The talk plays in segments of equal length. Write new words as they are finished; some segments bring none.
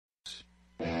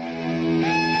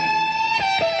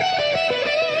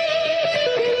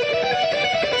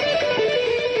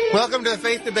Welcome to the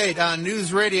Faith Debate on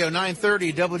News Radio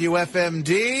 930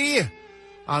 WFMD,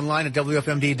 online at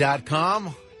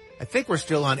WFMD.com. I think we're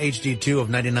still on HD2 of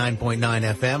 99.9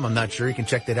 FM. I'm not sure. You can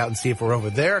check that out and see if we're over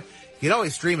there. You can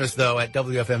always stream us, though, at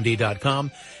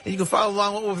WFMD.com. And you can follow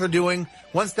along what we're doing.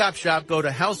 One-stop shop. Go to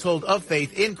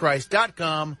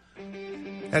householdoffaithinchrist.com.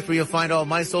 That's where you'll find all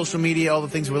my social media, all the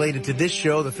things related to this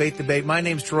show, the Faith Debate. My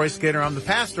name's Troy Skinner. I'm the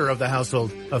pastor of the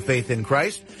Household of Faith in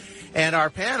Christ. And our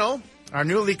panel, our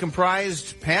newly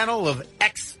comprised panel of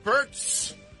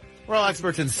experts, we're all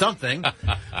experts in something.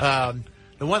 The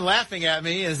one laughing at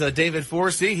me is David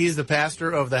Forsey. He's the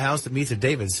pastor of the house that meets at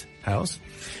David's house.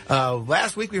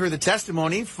 Last week we heard the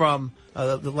testimony from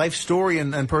the life story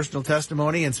and personal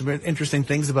testimony and some interesting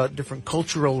things about different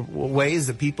cultural ways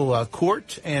that people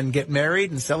court and get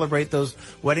married and celebrate those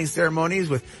wedding ceremonies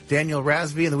with Daniel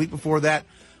Razvi. And the week before that,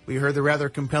 we heard the rather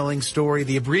compelling story,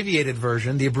 the abbreviated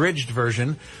version, the abridged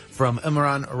version from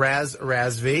Imran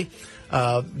Razvi.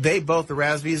 They both, the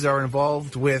Razvis, are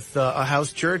involved with a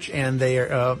house church, and they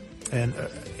are,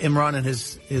 Imran and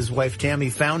his wife Tammy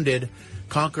founded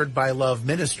Conquered by Love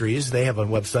Ministries. They have a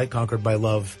website,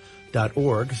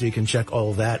 conqueredbylove.org, so you can check all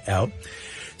of that out.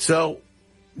 So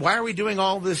why are we doing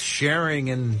all this sharing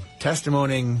and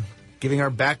testimonying, giving our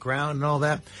background and all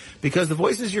that? Because the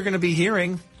voices you're going to be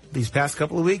hearing these past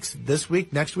couple of weeks, this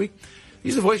week, next week,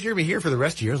 these are the voices you're going to be hearing for the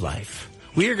rest of your life.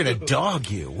 We are going to dog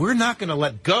you. We're not going to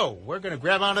let go. We're going to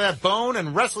grab onto that bone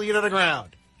and wrestle you to the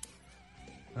ground.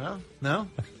 Well, no?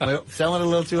 Selling it a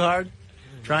little too hard?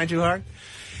 Trying too hard?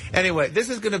 Anyway, this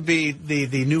is going to be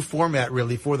the new format,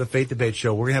 really, for the Faith Debate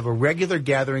Show. We're going to have a regular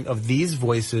gathering of these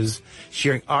voices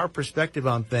sharing our perspective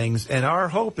on things. And our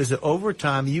hope is that over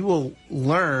time you will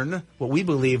learn what we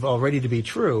believe already to be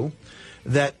true,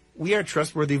 that we are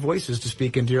trustworthy voices to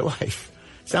speak into your life.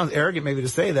 Sounds arrogant maybe to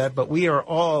say that, but we are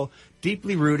all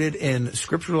deeply rooted in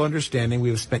scriptural understanding. We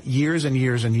have spent years and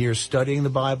years and years studying the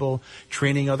Bible,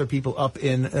 training other people up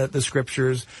in the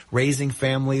scriptures, raising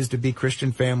families to be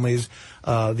Christian families.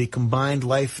 The combined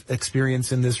life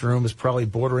experience in this room is probably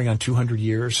bordering on 200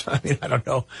 years. I mean, I don't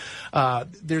know.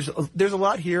 There's a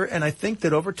lot here, and I think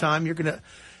that over time you're going to,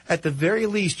 at the very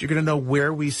least, you're going to know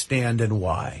where we stand and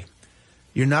why.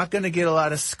 You're not going to get a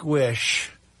lot of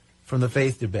squish from the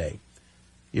Faith Debate.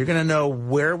 You're going to know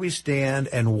where we stand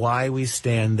and why we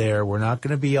stand there. We're not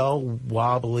going to be all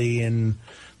wobbly and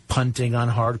punting on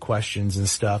hard questions and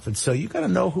stuff. And so you got to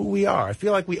know who we are. I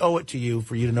feel like we owe it to you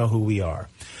for you to know who we are.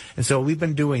 And so we've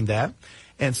been doing that.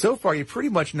 And so far, you pretty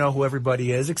much know who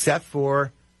everybody is except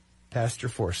for Pastor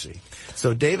Forsey.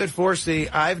 So David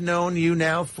Forsey, I've known you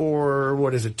now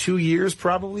for, 2 years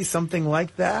probably, something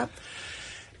like that.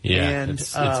 Yeah, and,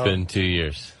 it's been 2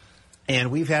 years.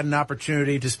 And we've had an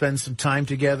opportunity to spend some time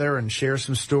together and share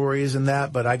some stories and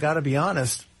that. But I got to be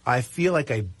honest, I feel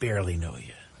like I barely know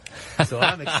you. So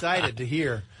I'm excited to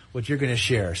hear what you're going to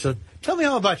share. So tell me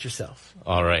all about yourself.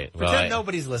 All right. Pretend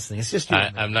nobody's listening. It's just you.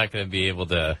 I'm not going to be able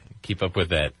to keep up with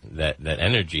that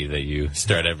energy that you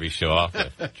start every show off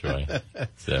with, Troy.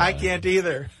 So, I can't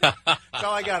either. That's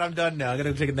all I got. I'm done now. I'm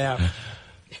going to take a nap.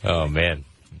 Oh, man.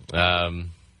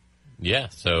 Yeah,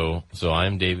 so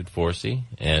I'm David Forsey,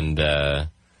 and I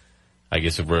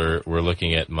guess if we're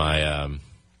looking at my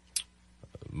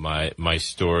my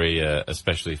story,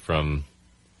 especially from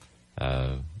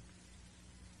from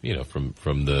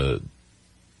the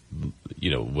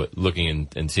looking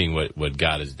and seeing what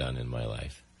God has done in my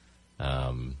life,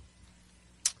 and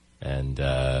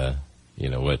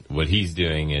what He's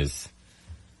doing is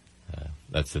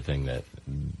that's the thing that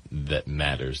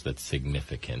matters, that's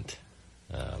significant.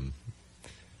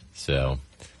 So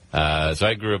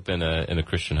I grew up in a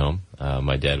Christian home.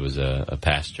 My dad was a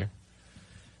pastor,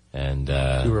 and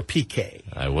you were a PK.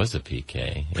 I was a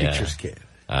PK, preacher's kid.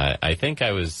 I think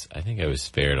I was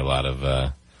spared a lot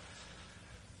of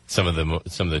some of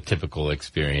the typical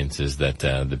experiences that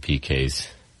the PKs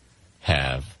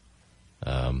have,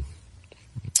 and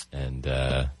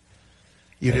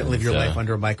you didn't live your life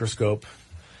under a microscope.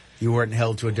 You weren't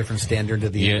held to a different standard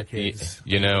than the other kids.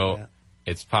 Yeah.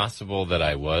 It's possible that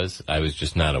I was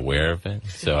just not aware of it.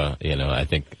 So, I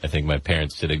think my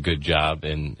parents did a good job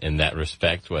in that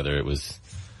respect, whether it was,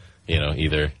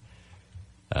 either,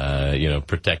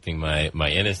 protecting my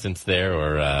innocence there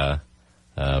or,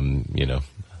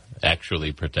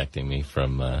 actually protecting me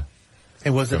from,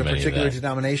 and was it a particular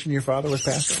denomination your father was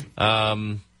pastor?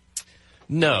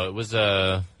 No, it was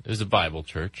a Bible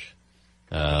church.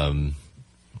 And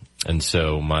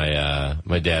so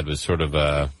my dad was sort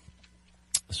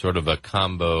of a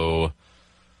combo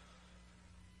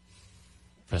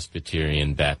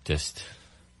Presbyterian Baptist,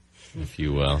 if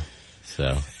you will.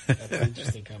 So That's an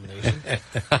interesting combination.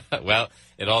 well,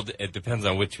 it depends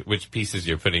on which pieces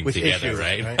you're putting Which together, issues,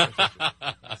 right?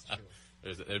 That's true.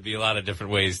 There'd be a lot of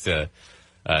different ways to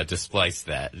splice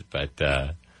that, but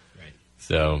Right.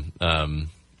 so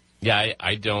yeah,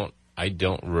 I don't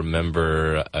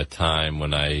remember a time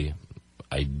when I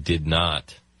did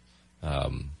not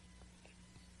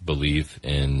believe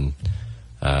in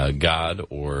God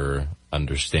or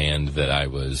understand that I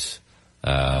was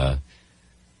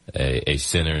a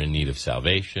sinner in need of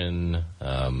salvation,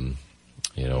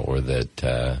 or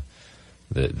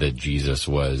that Jesus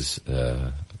was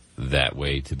that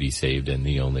way to be saved and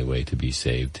the only way to be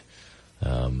saved.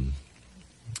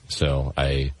 So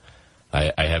I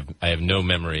have no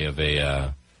memory of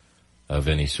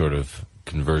any sort of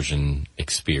conversion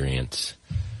experience,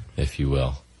 if you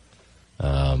will.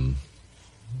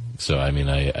 So I mean,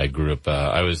 I grew up.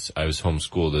 I was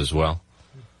homeschooled as well,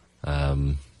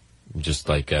 just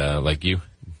like you,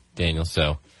 Daniel.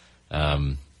 So,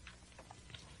 I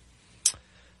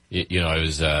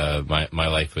was my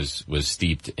life was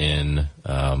steeped in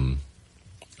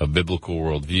a biblical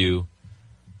worldview,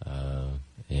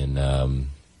 in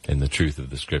the truth of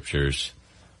the scriptures,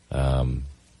 and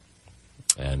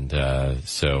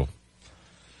so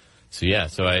yeah.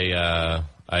 So I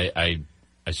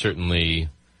certainly,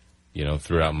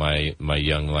 throughout my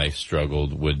young life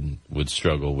would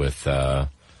struggle with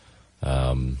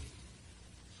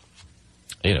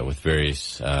with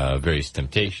various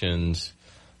temptations.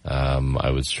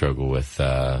 I would struggle with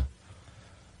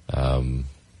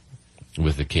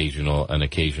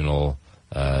occasional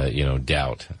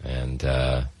doubt, and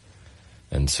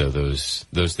so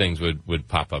those things would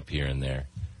pop up here and there.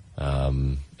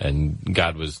 And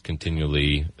God was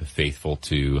continually faithful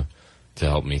to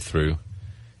help me through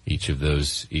each of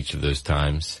those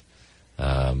times.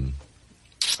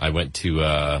 I went to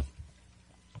a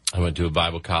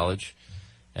Bible college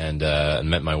and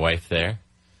met my wife there,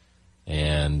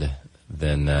 and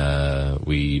then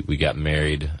we got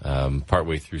married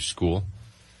partway through school,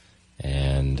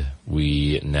 and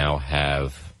we now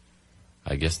have,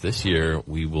 I guess this year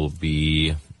we will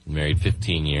be married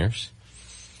 15 years.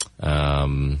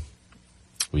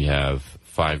 We have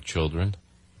 5 children,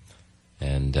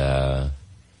 and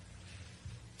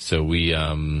so we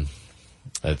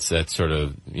that's sort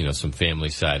of some family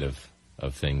side of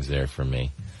things there for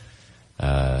me.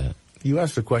 You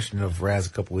asked a question of Raz a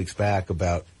couple weeks back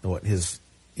about what his,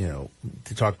 to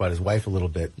talk about his wife a little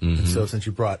bit. Mm-hmm. And so since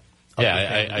you brought up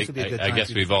I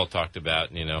guess we've all talked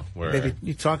about, where... Maybe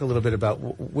you talk a little bit about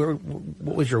what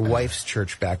was your wife's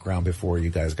church background before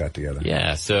you guys got together?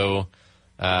 Yeah, so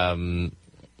her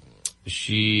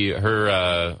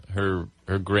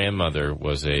grandmother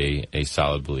was a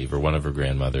solid believer, one of her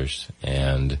grandmothers,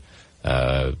 and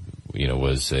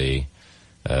was a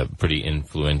pretty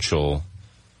influential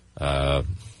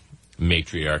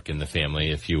matriarch in the family,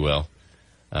 if you will.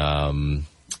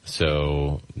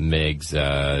 So Meg's,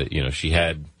 she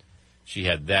had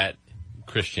that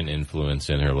Christian influence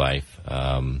in her life,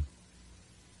 but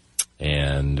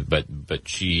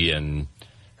she and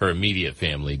her immediate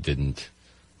family didn't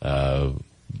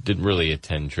really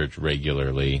attend church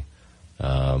regularly,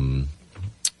 or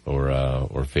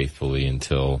faithfully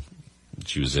until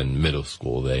she was in middle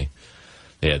school. They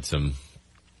had some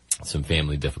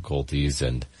family difficulties,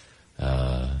 and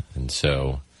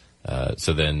so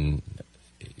then,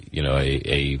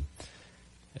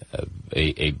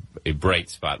 a bright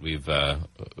spot. We've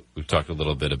talked a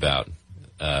little bit about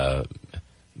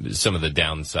some of the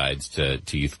downsides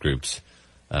to youth groups.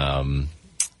 In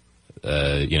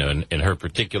her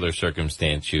particular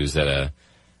circumstance, she was at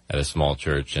a small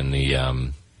church, and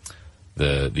the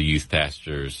youth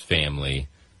pastor's family,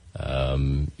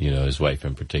 his wife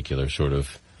in particular, sort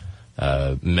of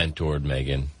mentored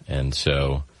Megan, and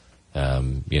so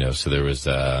so there was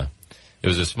it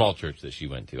was a small church that she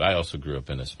went to. I also grew up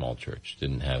in a small church,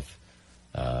 didn't have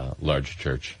large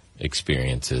church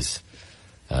experiences,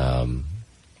 and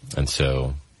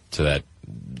so that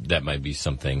might be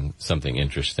something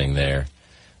interesting there,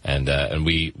 and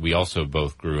we also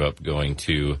both grew up going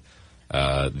to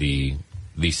the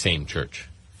same church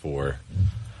for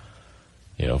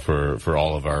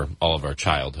all of our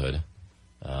childhood.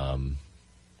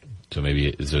 So maybe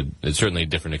it's certainly a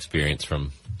different experience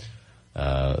from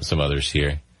some others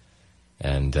here,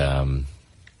 and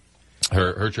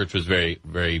her church was very,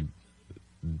 very,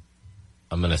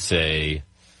 I'm going to say,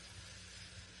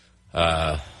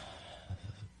 a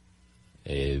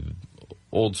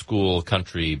old school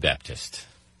country Baptist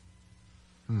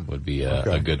would be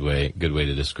a good way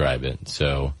to describe it.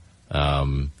 So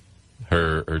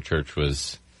her church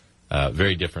was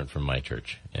very different from my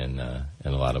church in a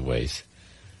lot of ways.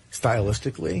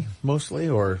 Stylistically, mostly,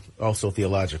 or also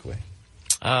theologically?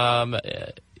 I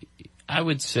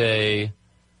would say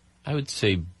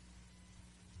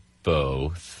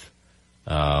both.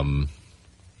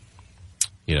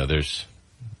 There's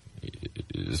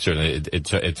certainly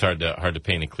it's hard to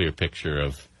paint a clear picture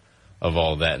of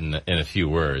all that in a few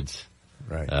words.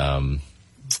 Right.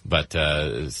 But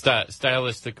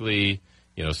stylistically,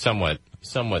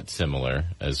 somewhat similar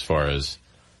as far as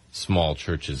small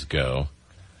churches go.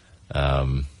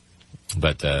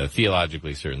 But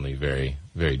theologically, certainly very,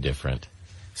 very different.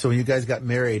 So when you guys got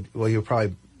married, well, you were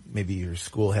probably, maybe your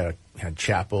school had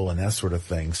chapel and that sort of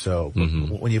thing. So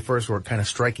when you first were kind of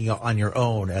striking out on your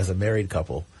own as a married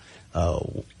couple,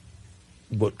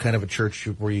 what kind of a church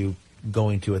were you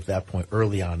going to at that point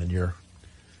early on in your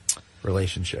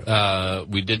relationship?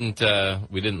 We didn't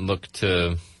look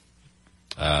to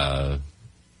go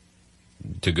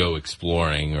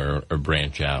exploring or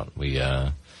branch out.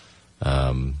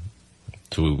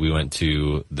 So we went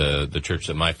to the church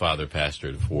that my father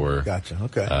pastored for. Gotcha.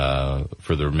 Okay.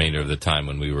 For the remainder of the time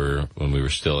when we were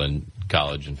still in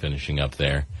college and finishing up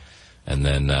there, and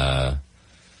then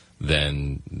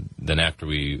after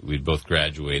we'd both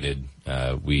graduated,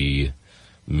 we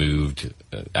moved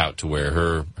out to where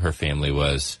her family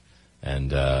was,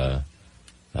 and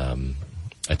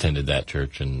attended that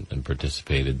church and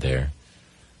participated there.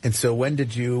 And so when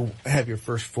did you have your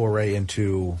first foray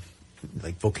into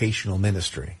like vocational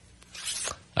ministry?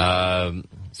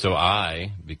 So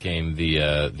I became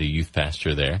the youth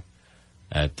pastor there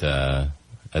at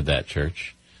that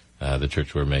church, the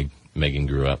church where Megan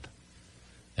grew up,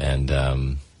 and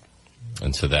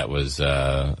so that was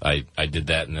I did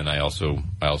that, and then I also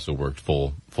worked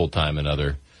full time in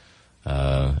another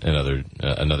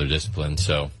discipline.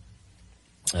 So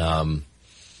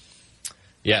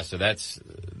so that's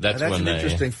that's when an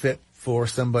interesting fit for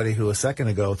somebody who a second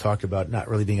ago talked about not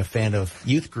really being a fan of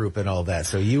youth group and all that.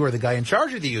 So you were the guy in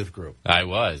charge of the youth group. I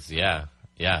was, yeah,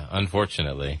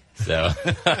 unfortunately. So,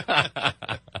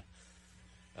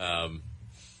 well,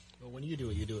 when you do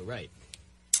it right.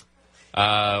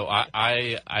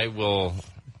 I will.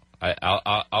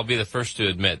 I'll be the first to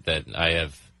admit that I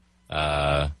have,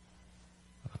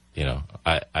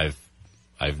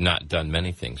 I've not done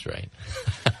many things right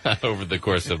over the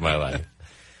course of my life.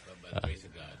 By the grace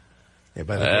of God. Yeah,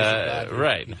 by the grace of God,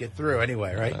 right. You get through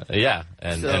anyway, right? Yeah,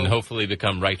 and hopefully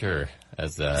become righter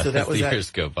as the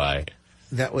years go by.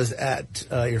 That was at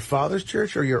your father's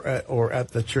church, or at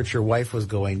the church your wife was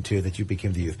going to that you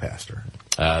became the youth pastor?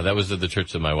 That was at the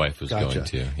church that my wife was going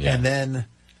to. Yeah. And then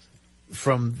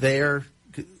from there,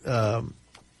 help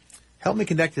me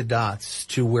connect the dots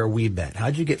to where we met.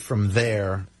 How'd you get from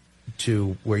there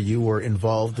to where you were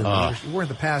involved in leadership? You weren't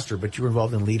the pastor, but you were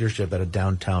involved in leadership at a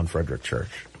downtown Frederick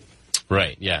church.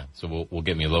 Right. Yeah. So we'll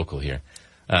get me local here.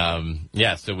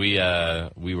 So we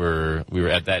were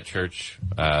at that church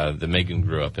that Megan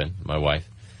grew up in, my wife,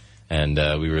 and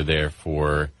we were there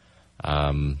for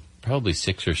probably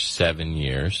 6 or 7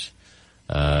 years,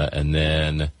 and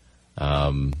then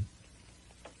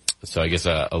so I guess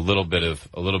a little bit of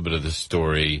the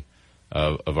story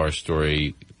of our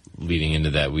story leading into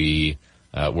that, we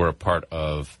were a part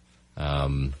of.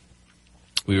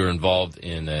 We were involved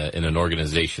in an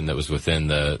organization that was within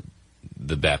the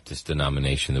Baptist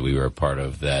denomination that we were a part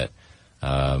of that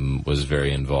was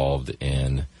very involved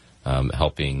in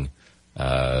helping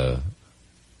to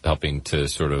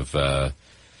sort of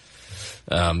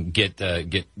get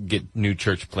new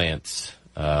church plants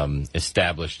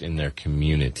established in their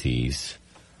communities,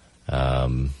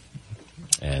 and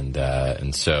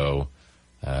so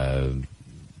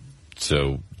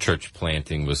church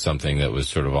planting was something that was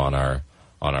sort of on our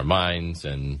minds,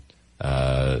 and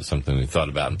something we thought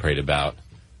about and prayed about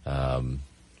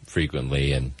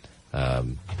frequently, and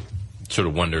sort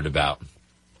of wondered about,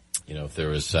 if there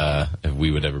was if we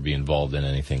would ever be involved in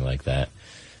anything like that.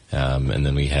 And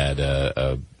then we had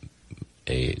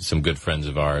some good friends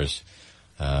of ours.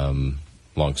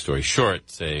 Long story short,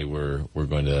 say we're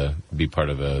going to be part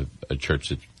of a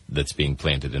church that's being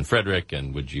planted in Frederick,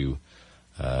 and would you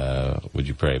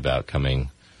pray about coming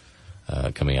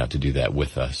out to do that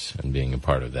with us and being a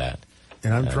part of that?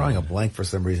 And I'm drawing a blank for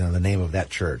some reason on the name of that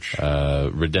church.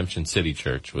 Redemption City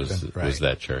Church was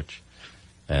that church,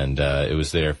 and it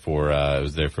was there for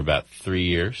about 3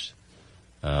 years.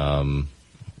 And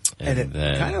it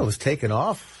kind of was taken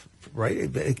off,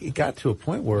 right? It got to a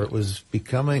point where it was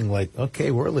becoming like,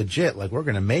 okay, we're legit, like we're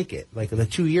going to make it. Like the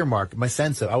 2 year mark, my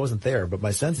sense of, I wasn't there, but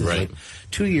my sense is like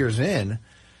 2 years in,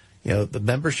 the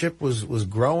membership was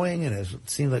growing, and it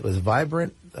seemed like it was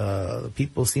vibrant. The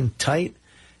people seemed tight.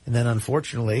 And then,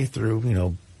 unfortunately,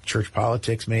 through, church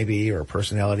politics maybe, or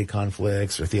personality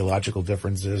conflicts, or theological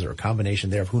differences, or a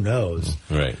combination thereof, who knows?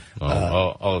 Right.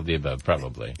 All of the above,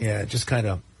 probably. Yeah, it just kind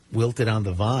of wilted on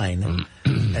the vine.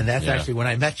 And that's actually when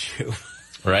I met you.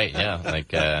 Right,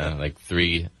 yeah. Like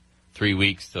 3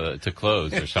 weeks to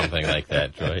close or something like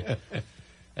that, Troy.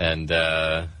 And,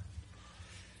 so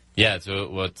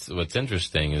what's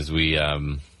interesting is we,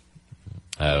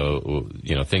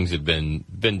 things had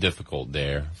been difficult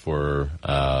there for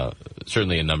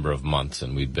certainly a number of months,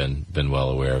 and we'd been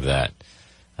well aware of that.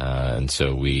 And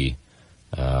so we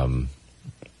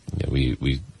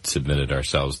submitted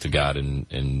ourselves to God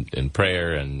in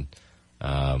prayer, and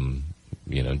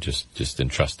just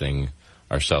entrusting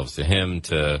ourselves to Him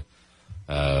to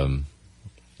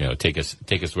take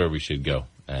us where we should go.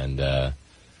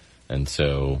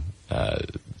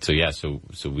 So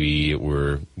we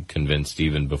were convinced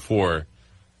even before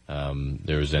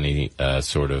there was any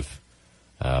sort of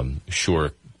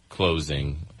sure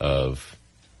closing of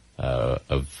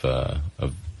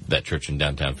that church in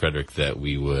downtown Frederick that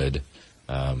we would,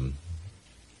 at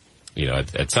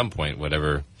some point,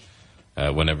 whenever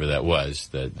that was,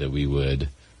 that we would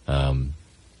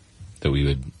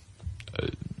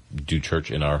do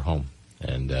church in our home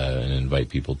and invite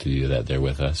people to do that there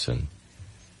with us. And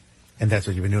that's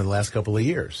what you've been doing the last couple of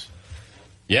years.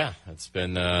 Yeah, it's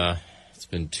been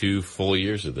 2 full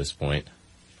years at this point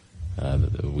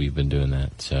that we've been doing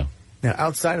that. So now,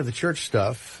 outside of the church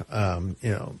stuff,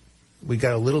 we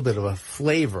got a little bit of a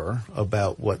flavor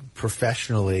about what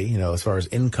professionally, as far as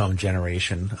income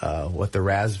generation, what the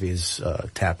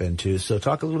Rasvies tap into. So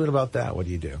talk a little bit about that. What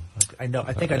do you do? I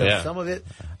think I know some of it.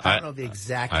 I don't know the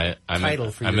exact title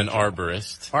for you. I'm an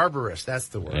arborist. Arborist, that's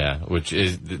the word. Yeah, which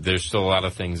is, there's still a lot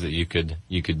of things that you could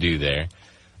do there.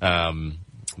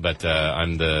 But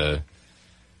I'm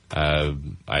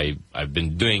I've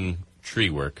been doing tree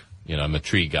work. I'm a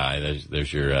tree guy.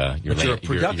 There's your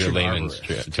layman's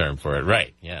term for it,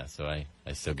 right? Yeah. So I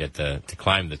still get to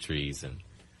climb the trees and.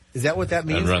 Is that what that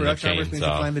means? Production arborist means to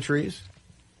climb the trees.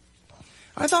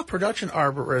 I thought production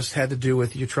arborist had to do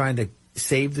with you trying to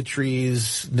save the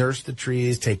trees, nurse the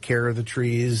trees, take care of the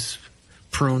trees,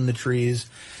 prune the trees,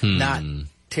 not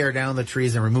tear down the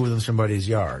trees and remove them from somebody's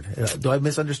yard. Do I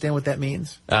misunderstand what that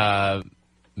means?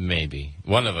 Maybe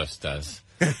one of us does.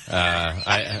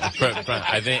 I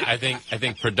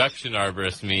think production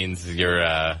arborist means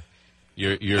you're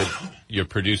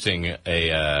producing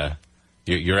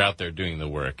you're out there doing the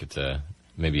work. It's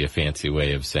maybe a fancy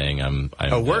way of saying I'm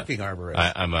a working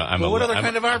arborist. What other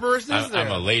kind of arborist is there?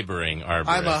 I'm a laboring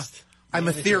arborist. I'm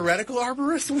a theoretical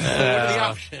arborist? What are the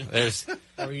options?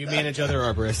 Or you manage other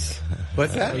arborists.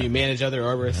 What's that? Or you manage other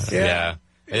arborists. Yeah.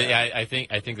 I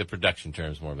think the production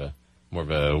term is more of a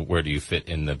where do you fit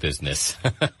in the business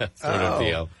sort of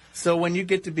deal. So when you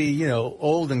get to be,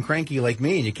 old and cranky like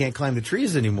me and you can't climb the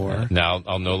trees anymore. Now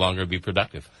I'll no longer be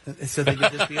productive. So then you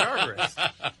just be an arborist.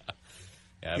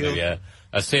 Yeah, maybe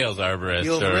a sales arborist.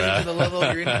 You'll raise to the level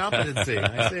of your incompetency.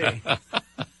 I see.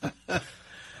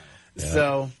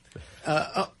 So,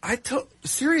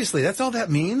 seriously, that's all that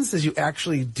means is you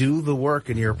actually do the work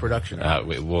in your production.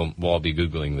 We'll all be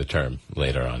Googling the term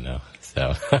later on now.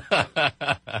 So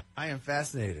I am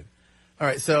fascinated. All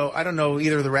right, so I don't know,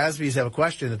 either of the Rasvies have a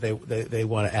question that they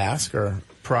want to ask or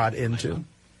prod into.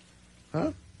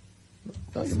 Huh?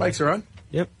 Oh, your mics are on?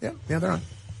 Yep. Yeah, they're on.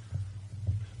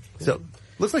 So,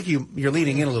 looks like you're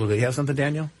leading in a little bit. You have something,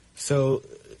 Daniel? So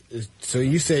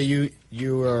you say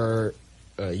you are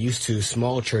used to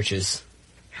small churches.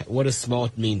 What does small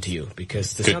mean to you?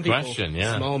 Because to some people,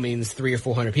 small means 300 or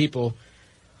 400 people.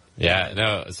 Yeah,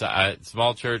 no. So,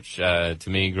 small church to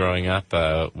me growing up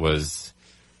was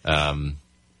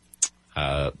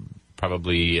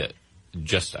probably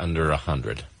just under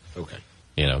 100. Okay.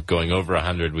 Going over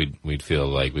 100, we'd feel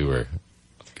like we were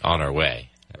on our way.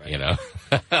 Right.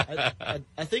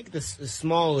 I think the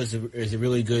small is a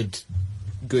really good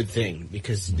thing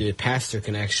because the pastor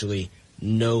can actually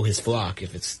know his flock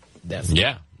if it's that small.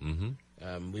 Yeah. Mm-hmm.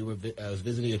 I was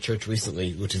visiting a church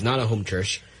recently, which is not a home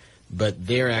church, but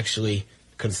they're actually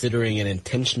considering an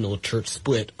intentional church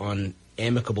split on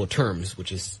amicable terms,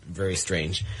 which is very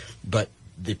strange. But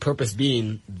the purpose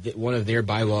being that one of their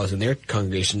bylaws in their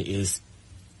congregation is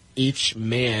each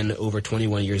man over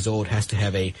 21 years old has to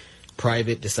have a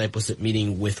private discipleship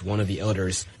meeting with one of the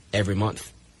elders every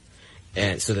month,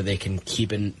 and so that they can keep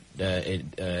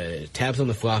tabs on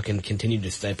the flock and continue to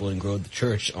disciple and grow the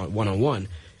church one-on-one.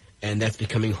 And that's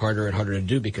becoming harder and harder to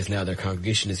do because now their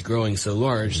congregation is growing so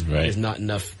large. Right. There's not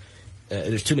enough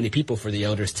there's too many people for the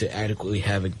elders to adequately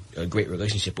have a great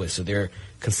relationship with. So they're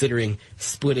considering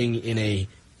splitting in a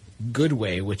good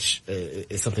way, which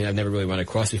is something I've never really run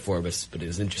across before, but it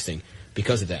was interesting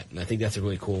because of that. And I think that's a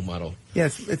really cool model. Yeah,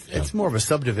 it's more of a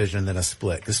subdivision than a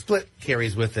split. Because split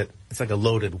carries with it, it's like a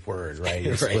loaded word, right?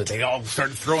 Right. Split, they all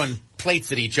start throwing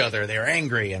plates at each other. They're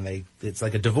angry, and it's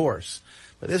like a divorce.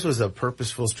 But this was a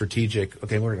purposeful, strategic,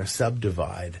 okay, we're going to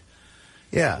subdivide.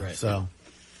 Yeah, Right. So.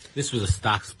 This was a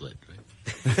stock split,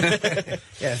 right?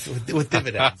 Yes, with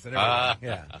dividends and everything.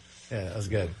 Yeah, that was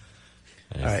good.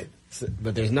 Nice. All right. So,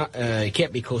 but there's not, it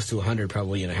can't be close to 100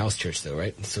 probably in a house church though,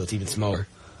 right? So it's even smaller.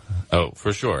 Oh,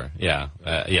 for sure. Yeah.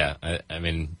 I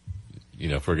mean,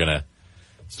 if we're going to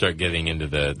start getting into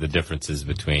the differences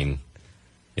between,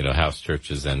 house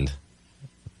churches and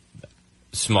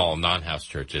small non-house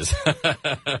churches,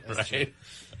 right?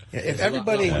 Yeah, if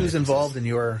everybody who's involved in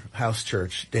your house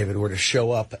church, David, were to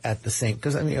show up at the same,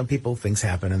 because things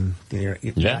happen, and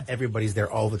not everybody's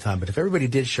there all the time. But if everybody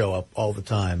did show up all the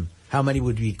time, how many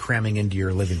would be cramming into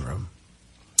your living room?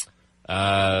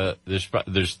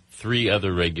 There's 3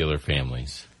 other regular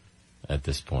families at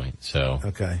this point. So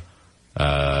okay,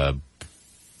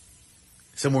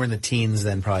 somewhere in the teens,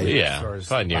 then probably. Yeah, as far as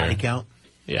probably body near. count.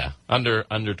 Yeah, under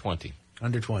 20.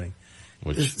 Under 20.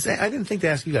 Which I didn't think to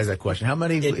ask you guys that question. How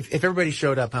many? If everybody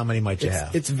showed up, how many might you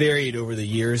have? It's varied over the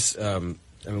years.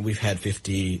 We've had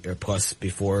 50 or plus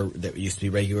before that used to be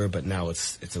regular, but now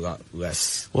it's a lot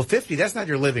less. Well, 50. That's not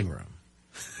your living room.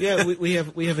 Yeah, we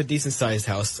have a decent sized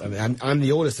house. I mean, I'm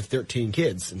the oldest of 13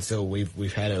 kids, and so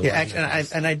we've had a. Yeah, actually,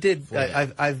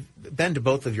 I've been to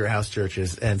both of your house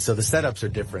churches, and so the setups are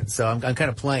different. So I'm kind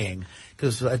of playing.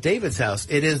 Because at David's house,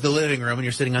 it is the living room, and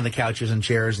you're sitting on the couches and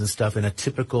chairs and stuff in a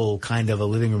typical kind of a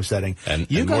living room setting. And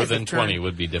more than 20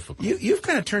 would be difficult. You've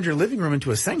kind of turned your living room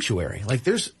into a sanctuary. Like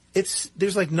there's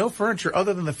like no furniture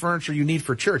other than the furniture you need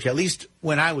for church. At least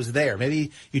when I was there,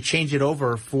 maybe you change it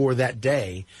over for that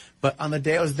day. But on the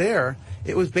day I was there,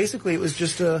 it was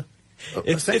just a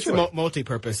it's a sanctuary.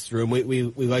 multi-purpose room. We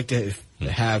like to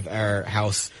have our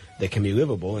house that can be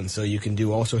livable, and so you can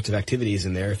do all sorts of activities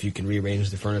in there if you can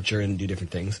rearrange the furniture and do different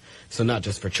things. So not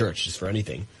just for church, just for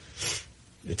anything.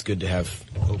 It's good to have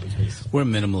open space. We're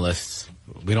minimalists.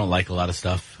 We don't like a lot of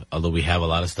stuff, although we have a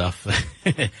lot of stuff.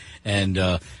 And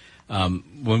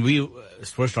when we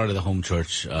first started the home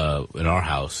church in our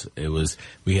house,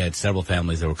 we had several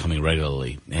families that were coming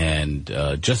regularly, and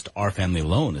just our family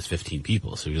alone is 15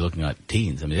 people. So you're looking at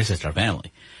teens. I mean, it's just our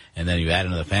family. And then you add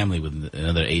another family with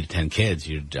another 8 to 10 kids,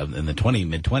 you're in the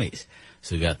mid-20s.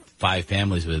 So you got 5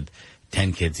 families with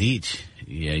 10 kids each.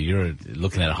 Yeah, you're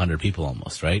looking at 100 people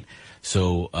almost, right?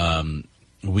 So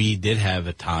we did have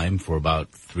a time for about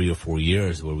 3 or 4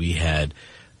 years where we had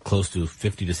close to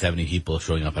 50 to 70 people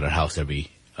showing up at our house every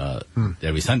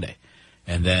Sunday.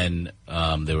 And then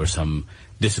there were some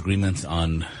disagreements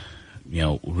on,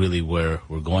 really where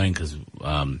we're going, because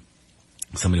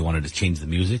somebody wanted to change the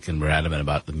music, and we're adamant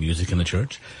about the music in the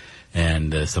church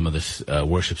and some of this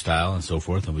worship style and so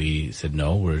forth. And we said,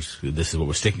 no, this is what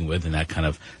we're sticking with. And that kind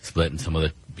of split, and some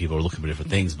other people were looking for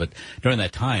different things. But during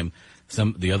that time,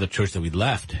 the other church that we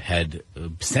left had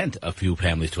sent a few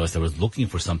families to us that was looking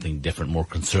for something different, more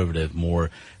conservative,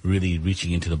 more really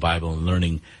reaching into the Bible and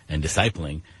learning and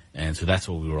discipling. And so that's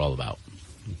what we were all about.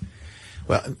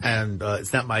 Well, and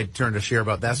it's not my turn to share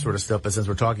about that sort of stuff, but since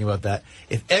we're talking about that,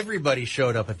 if everybody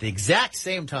showed up at the exact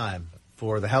same time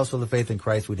for the Household of Faith in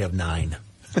Christ, we'd have 9.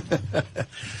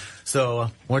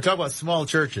 So when we talk about small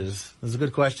churches, it's a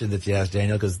good question that you asked,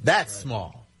 Daniel, because that's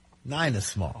small. 9 is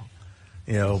small.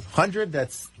 100,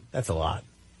 that's a lot.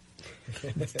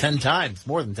 10 times,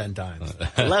 more than 10 times,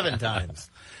 11 times.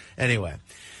 Anyway,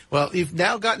 well, you've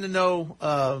now gotten to know,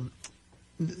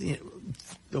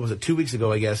 was it 2 weeks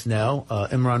ago, I guess now,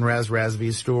 Imran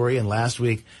Razvi's story, and last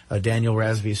week, Daniel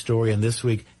Razvi's story, and this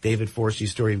week, David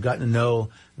Forsey's story. You've gotten to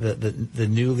know the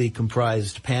newly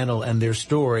comprised panel and their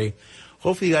story.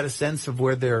 Hopefully you got a sense of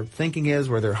where their thinking is,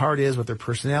 where their heart is, what their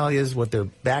personality is, what their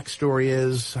backstory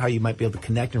is, how you might be able to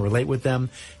connect and relate with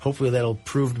them. Hopefully that'll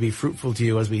prove to be fruitful to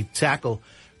you as we tackle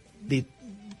the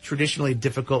traditionally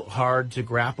difficult, hard to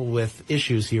grapple with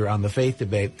issues here on the Faith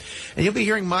Debate. And you'll be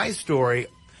hearing my story.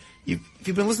 If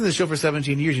you've been listening to the show for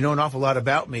 17 years, you know an awful lot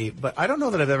about me, but I don't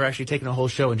know that I've ever actually taken a whole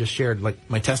show and just shared like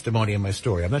my testimony and my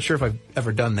story. I'm not sure if I've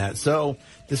ever done that. So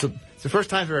it's the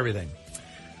first time for everything.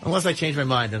 Unless I change my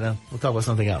mind, and we'll talk about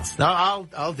something else. No,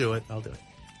 I'll do it. I'll do it.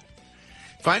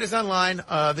 Find us online.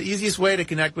 The easiest way to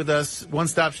connect with us,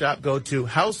 one-stop shop, go to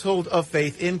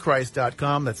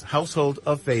householdoffaithinchrist.com. That's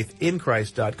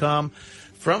householdoffaithinchrist.com.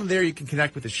 From there, you can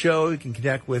connect with the show. You can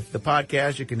connect with the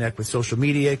podcast. You can connect with social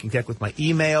media. You can connect with my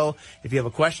email. If you have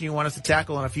a question you want us to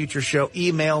tackle on a future show,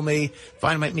 email me.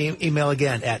 Find my email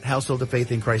again at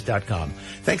householdoffaithinchrist.com.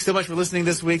 Thanks so much for listening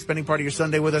this week, spending part of your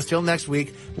Sunday with us. Till next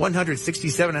week,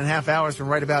 167 and a half hours from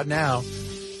right about now.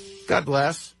 God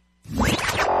bless.